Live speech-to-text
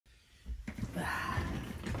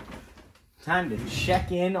Time to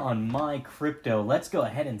check in on my crypto. Let's go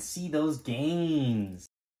ahead and see those gains.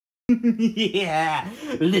 Yeah,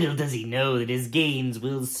 little does he know that his gains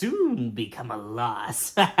will soon become a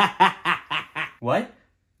loss. What?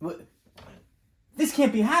 This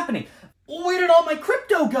can't be happening. Where did all my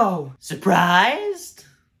crypto go? Surprised?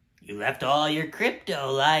 You left all your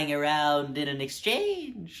crypto lying around in an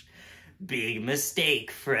exchange. Big mistake,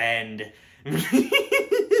 friend.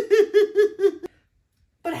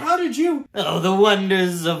 But how did you? Oh, the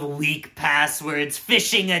wonders of weak passwords,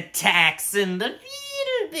 phishing attacks, and a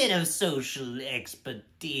little bit of social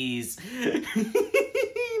expertise.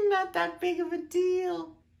 Not that big of a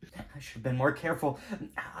deal. I should have been more careful.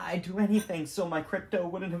 I'd do anything so my crypto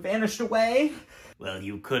wouldn't have vanished away. Well,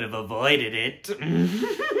 you could have avoided it.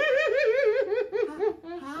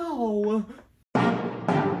 How?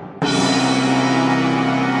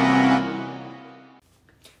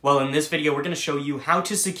 Well, in this video, we're going to show you how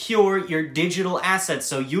to secure your digital assets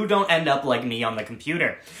so you don't end up like me on the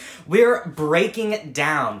computer. We're breaking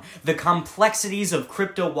down the complexities of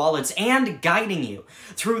crypto wallets and guiding you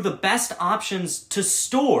through the best options to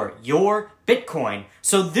store your Bitcoin.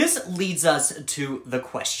 So this leads us to the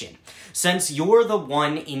question. Since you're the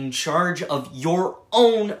one in charge of your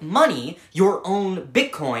own money, your own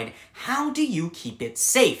Bitcoin, how do you keep it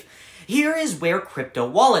safe? Here is where crypto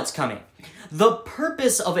wallets come in. The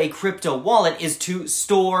purpose of a crypto wallet is to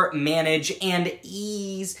store, manage, and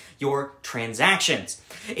ease your transactions.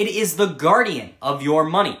 It is the guardian of your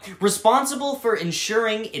money, responsible for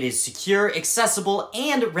ensuring it is secure, accessible,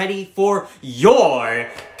 and ready for your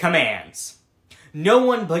commands. No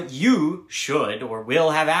one but you should or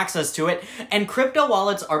will have access to it, and crypto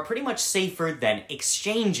wallets are pretty much safer than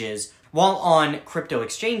exchanges. While on crypto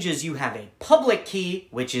exchanges, you have a public key,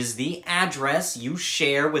 which is the address you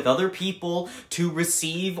share with other people to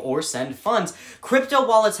receive or send funds. Crypto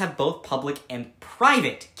wallets have both public and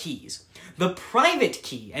private keys. The private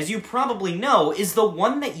key, as you probably know, is the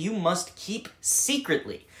one that you must keep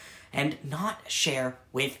secretly and not share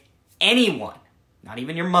with anyone, not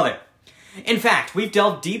even your mother. In fact, we've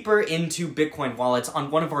delved deeper into Bitcoin wallets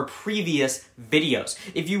on one of our previous videos.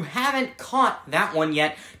 If you haven't caught that one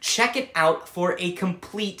yet, check it out for a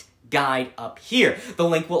complete guide up here. The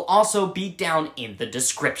link will also be down in the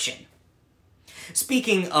description.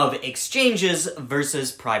 Speaking of exchanges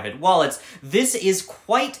versus private wallets, this is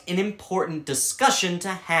quite an important discussion to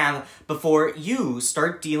have before you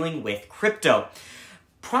start dealing with crypto.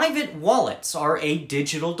 Private wallets are a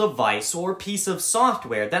digital device or piece of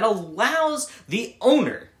software that allows the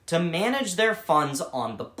owner to manage their funds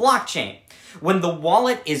on the blockchain. When the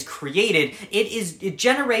wallet is created, it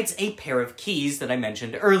generates a pair of keys that I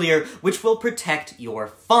mentioned earlier, which will protect your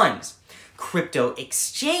funds. Crypto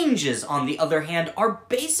exchanges, on the other hand, are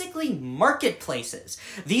basically marketplaces.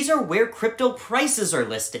 These are where crypto prices are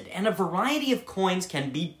listed, and a variety of coins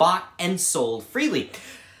can be bought and sold freely.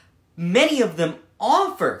 Many of them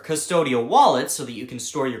offer custodial wallets so that you can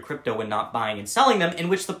store your crypto when not buying and selling them, in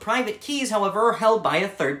which the private keys, however, are held by a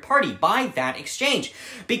third party, by that exchange,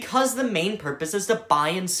 because the main purpose is to buy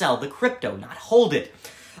and sell the crypto, not hold it.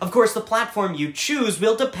 Of course, the platform you choose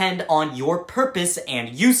will depend on your purpose and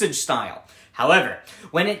usage style. However,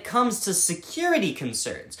 when it comes to security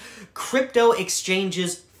concerns, crypto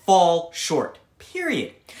exchanges fall short,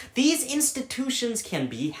 period. These institutions can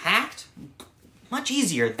be hacked much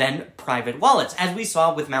easier than private wallets, as we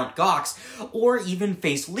saw with Mt. Gox, or even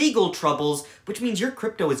face legal troubles, which means your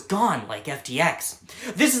crypto is gone like FTX.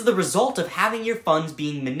 This is the result of having your funds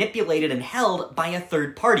being manipulated and held by a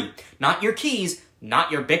third party, not your keys,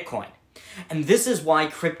 not your Bitcoin. And this is why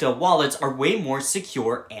crypto wallets are way more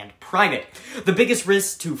secure and private. The biggest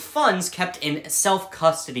risk to funds kept in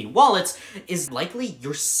self-custody wallets is likely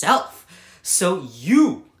yourself. So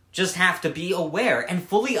you just have to be aware and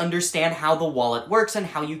fully understand how the wallet works and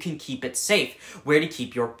how you can keep it safe, where to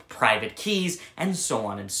keep your private keys, and so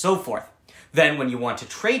on and so forth. Then when you want to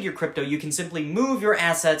trade your crypto, you can simply move your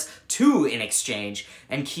assets to an exchange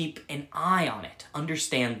and keep an eye on it.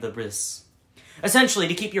 Understand the risks. Essentially,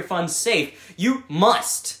 to keep your funds safe, you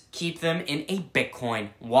must keep them in a Bitcoin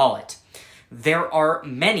wallet. There are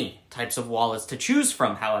many types of wallets to choose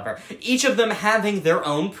from, however, each of them having their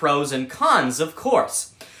own pros and cons, of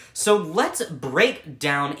course. So let's break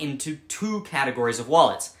down into two categories of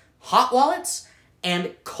wallets: hot wallets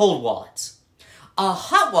and cold wallets. A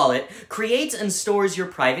hot wallet creates and stores your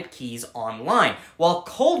private keys online, while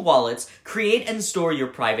cold wallets create and store your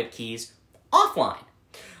private keys offline.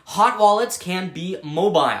 Hot wallets can be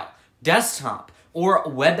mobile, desktop, or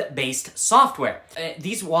web-based software.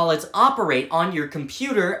 These wallets operate on your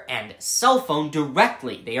computer and cell phone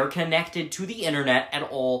directly. They are connected to the internet at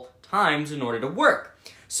all times in order to work.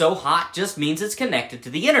 So hot just means it's connected to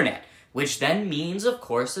the internet, which then means, of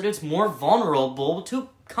course, that it's more vulnerable to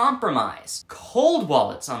compromise. Cold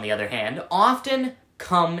wallets, on the other hand, often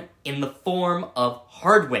come in the form of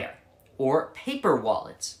hardware or paper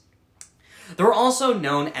wallets. They're also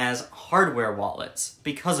known as hardware wallets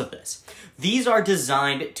because of this. These are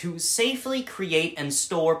designed to safely create and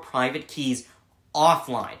store private keys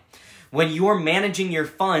offline. When you're managing your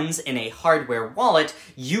funds in a hardware wallet,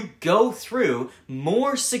 you go through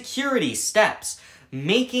more security steps,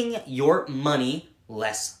 making your money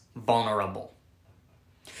less vulnerable.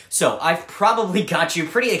 So, I've probably got you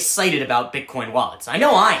pretty excited about Bitcoin wallets. I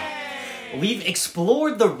know I am. We've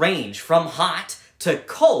explored the range from hot to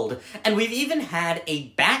cold, and we've even had a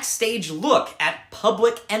backstage look at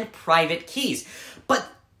public and private keys. But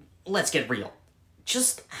let's get real.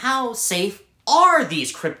 Just how safe are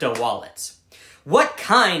these crypto wallets? What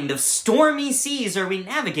kind of stormy seas are we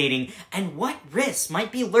navigating, and what risks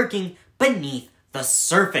might be lurking beneath the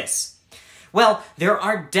surface? Well, there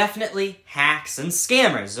are definitely hacks and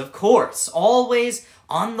scammers, of course, always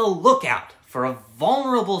on the lookout for a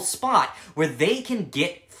vulnerable spot where they can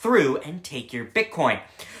get through and take your Bitcoin.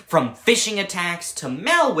 From phishing attacks to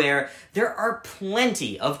malware, there are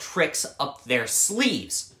plenty of tricks up their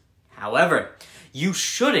sleeves. However, you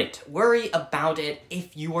shouldn't worry about it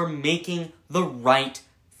if you are making the right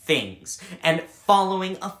things and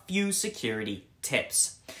following a few security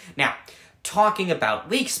tips. Now, talking about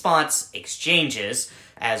weak spots, exchanges,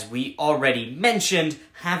 as we already mentioned,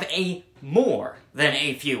 have more than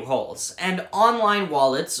a few holes, and online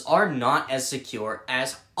wallets are not as secure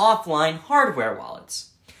as offline hardware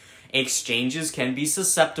wallets. Exchanges can be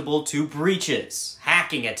susceptible to breaches,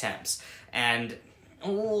 hacking attempts, and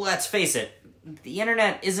let's face it, the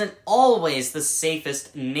internet isn't always the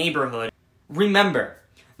safest neighborhood. Remember,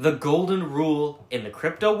 the golden rule in the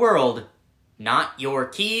crypto world: not your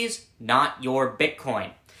keys, not your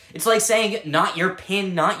Bitcoin. It's like saying not your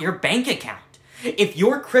PIN, not your bank account. If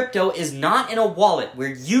your crypto is not in a wallet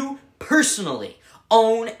where you personally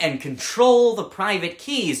own and control the private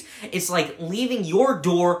keys, it's like leaving your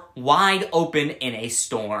door wide open in a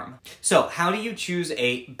storm. So, how do you choose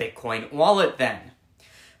a Bitcoin wallet then?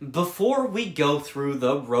 Before we go through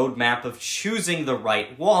the roadmap of choosing the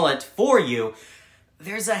right wallet for you,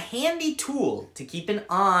 there's a handy tool to keep an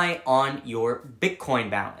eye on your Bitcoin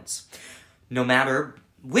balance, no matter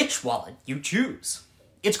which wallet you choose.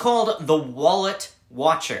 It's called the Wallet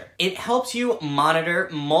Watcher. It helps you monitor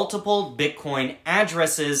multiple Bitcoin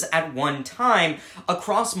addresses at one time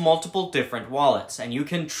across multiple different wallets, and you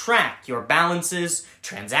can track your balances,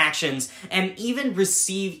 transactions, and even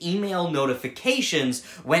receive email notifications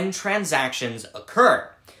when transactions occur.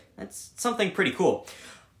 That's something pretty cool.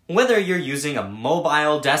 Whether you're using a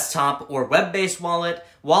mobile, desktop, or web-based wallet,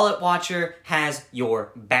 Wallet Watcher has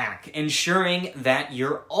your back, ensuring that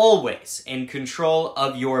you're always in control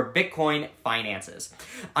of your Bitcoin finances.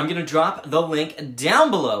 I'm going to drop the link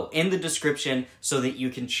down below in the description so that you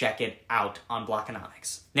can check it out on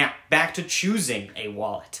Blockonomics. Now, back to choosing a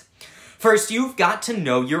wallet. First, you've got to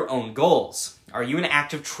know your own goals. Are you an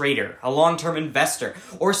active trader, a long-term investor,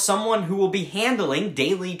 or someone who will be handling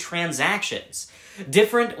daily transactions?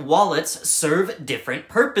 Different wallets serve different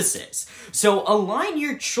purposes, so align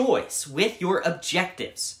your choice with your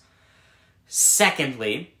objectives.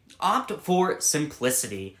 Secondly, opt for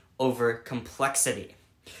simplicity over complexity.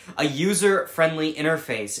 A user-friendly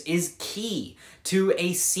interface is key to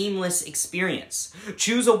a seamless experience.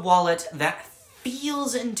 Choose a wallet that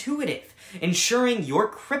feels intuitive, ensuring your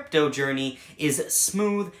crypto journey is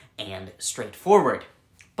smooth and straightforward,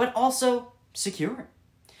 but also secure.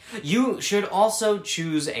 You should also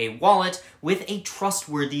choose a wallet with a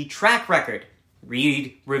trustworthy track record.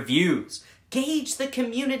 Read reviews, gauge the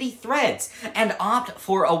community threads, and opt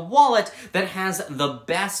for a wallet that has the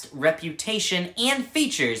best reputation and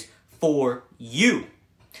features for you.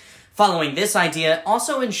 Following this idea,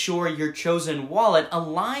 also ensure your chosen wallet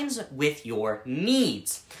aligns with your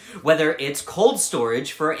needs. Whether it's cold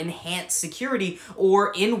storage for enhanced security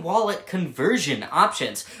or in-wallet conversion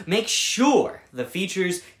options, make sure the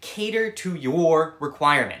features cater to your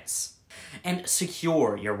requirements. And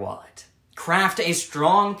secure your wallet. Craft a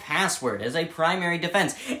strong password as a primary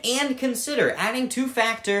defense, and consider adding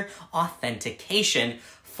two-factor authentication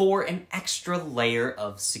for an extra layer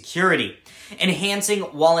of security.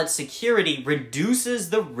 Enhancing wallet security reduces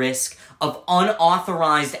the risk of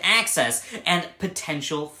unauthorized access and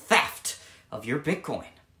potential theft of your Bitcoin.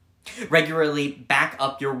 Regularly back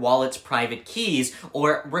up your wallet's private keys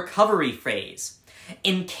or recovery phrase.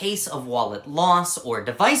 In case of wallet loss or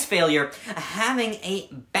device failure, having a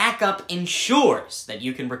backup ensures that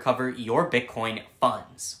you can recover your Bitcoin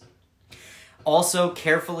funds. Also,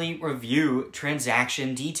 carefully review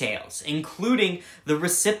transaction details, including the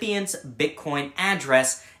recipient's Bitcoin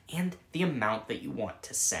address and the amount that you want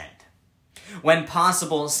to send. When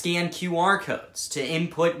possible, scan QR codes to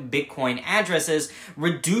input Bitcoin addresses,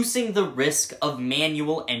 reducing the risk of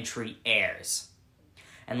manual entry errors.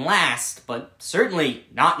 And last, but certainly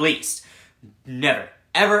not least, never,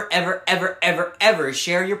 ever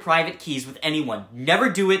share your private keys with anyone. Never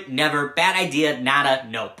do it, never. Bad idea, nada,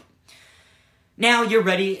 nope. Now you're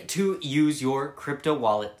ready to use your crypto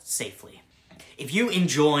wallet safely. If you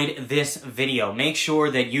enjoyed this video, make sure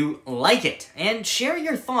that you like it and share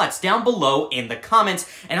your thoughts down below in the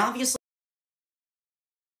comments, and obviously